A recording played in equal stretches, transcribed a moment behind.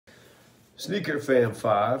Sneaker Fan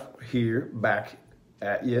 5 here, back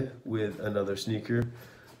at you with another sneaker.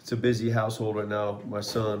 It's a busy household right now. My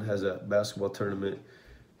son has a basketball tournament.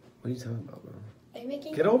 What are you talking about, bro?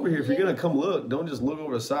 Get over here. If you're gonna come look, don't just look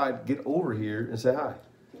over the side. Get over here and say hi.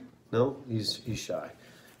 No, he's shy.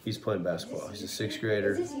 He's playing basketball. He's a sixth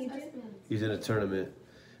grader. He's in a tournament.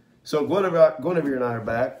 So Guinevere and I are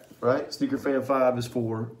back, right? Sneaker Fan 5 is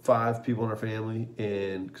for 5 people in our family,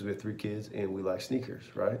 and because we have 3 kids and we like sneakers,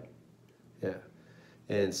 right? Yeah.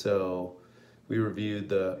 And so we reviewed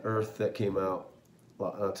the Earth that came out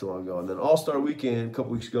not too long ago. And then All-Star Weekend, a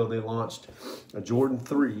couple weeks ago, they launched a Jordan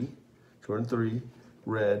 3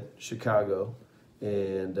 Red Chicago.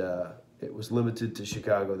 And it was limited to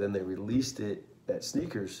Chicago. Then they released it at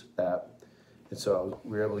Sneakers app. And so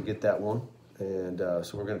we were able to get that one. And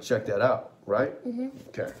so we're going to check that out, right? Mm-hmm.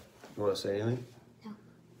 Okay. You want to say anything? No.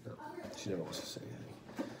 No. She never wants to say anything.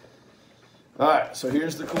 All right, so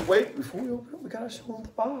here's the cool. Wait, before we open it, we gotta show them the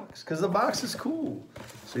box because the box is cool.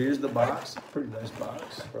 So here's the box, pretty nice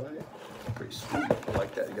box, right? Pretty sweet. I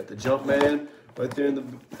like that. You got the Jumpman right there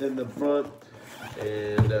in the front,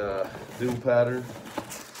 and dual pattern.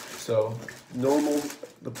 So normal.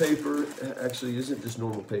 The paper actually isn't just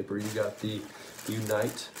normal paper. You got the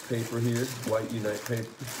Unite paper here, white Unite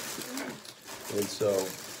paper, and so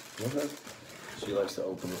she likes to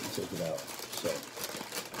open it and take it out. So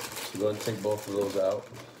go ahead and take both of those out.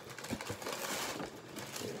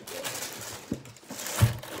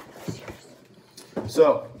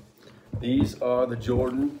 So, these are the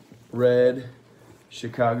Jordan Red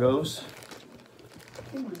Chicagos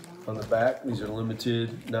on the back. These are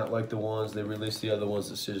limited, not like the ones they released the other ones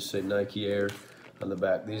that just say Nike Air on the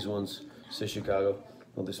back. These ones say Chicago.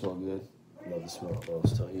 Oh, they smell good. Love the smell, I'll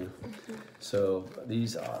tell you. So,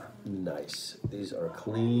 these are nice. These are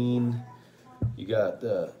clean. You got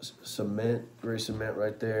the cement, gray cement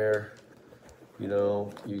right there. You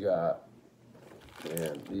know, you got,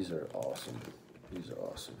 man, these are awesome. These are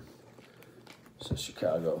awesome. So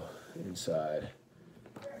Chicago inside,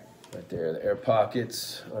 right there. The air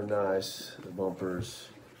pockets are nice. The bumpers,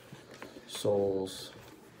 soles,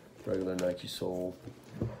 regular Nike sole.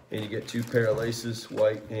 And you get 2 pair of laces,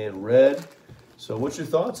 white and red. So what's your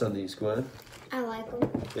thoughts on these, Gwen? I like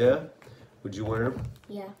them. Yeah? Would you wear them?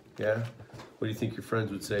 Yeah. Yeah? What do you think your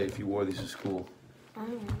friends would say if you wore these to school? I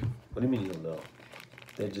don't know. What do you mean you don't know?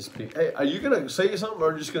 They'd just be, hey, are you going to say something or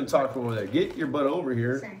are you just going to talk from over there? Get your butt over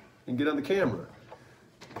here and get on the camera.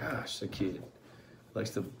 Gosh, the kid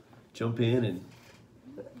likes to jump in and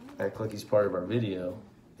act like he's part of our video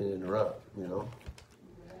and interrupt, you know?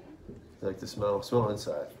 You like the smell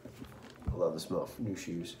inside. I love the smell of new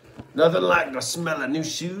shoes. Nothing like the smell of new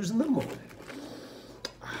shoes in the morning.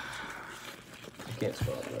 I can't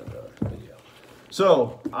spell it in the video.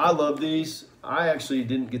 So, I love these. I actually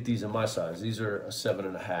didn't get these in my size. These are a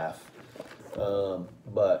 7.5.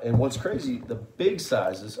 And what's crazy, the big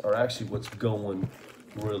sizes are actually what's going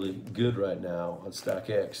really good right now on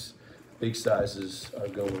StockX. Big sizes are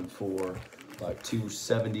going for like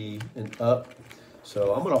 270 and up.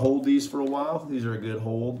 So I'm gonna hold these for a while. These are a good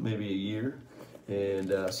hold, maybe a year,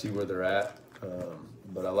 and see where they're at.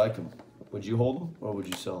 But I like them. Would you hold them or would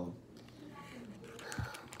you sell them?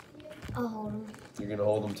 I'll hold them. You're gonna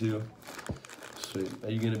hold them too? Sweet.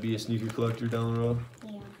 Are you gonna be a sneaker collector down the road?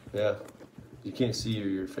 Yeah. Yeah. You can't see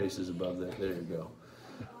your face is above that. There you go.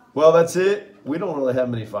 Well, that's it. We don't really have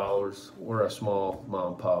many followers. We're a small mom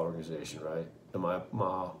and pop organization, right? Am I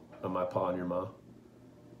pa and your ma?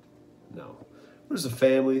 No. We're just a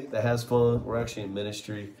family that has fun. We're actually in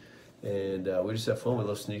ministry. And we just have fun. We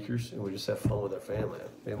love sneakers, and we just have fun with our family.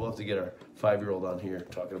 Maybe we'll have to get our 5-year-old on here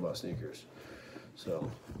talking about sneakers.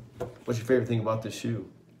 So, what's your favorite thing about this shoe?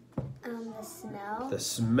 The smell. The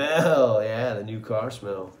smell, yeah, the new car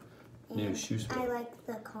smell. And new shoe smell. I like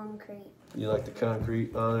the concrete. You like the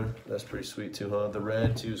concrete on it? That's pretty sweet too, huh? The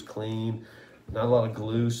red too is clean. Not a lot of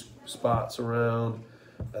glue spots around.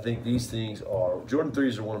 I think these things are, Jordan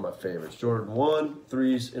 3s are one of my favorites. Jordan 1,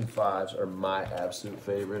 3s, and 5s are my absolute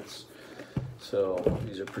favorites. So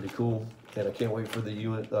these are pretty cool. And I can't wait for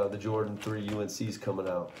the Jordan 3 UNCs coming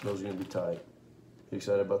out. Those are gonna be tight. You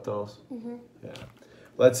excited about those? Mm-hmm. Yeah.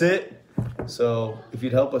 Well, that's it. So if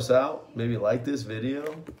you'd help us out, maybe like this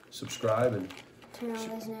video, subscribe, and turn on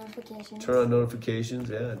those notifications. Turn on notifications,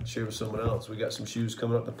 yeah, and share with someone else. We got some shoes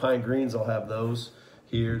coming up. The Pine Greens, I'll have those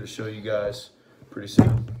here to show you guys pretty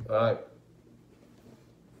soon. All right.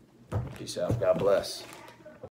 Peace out. God bless.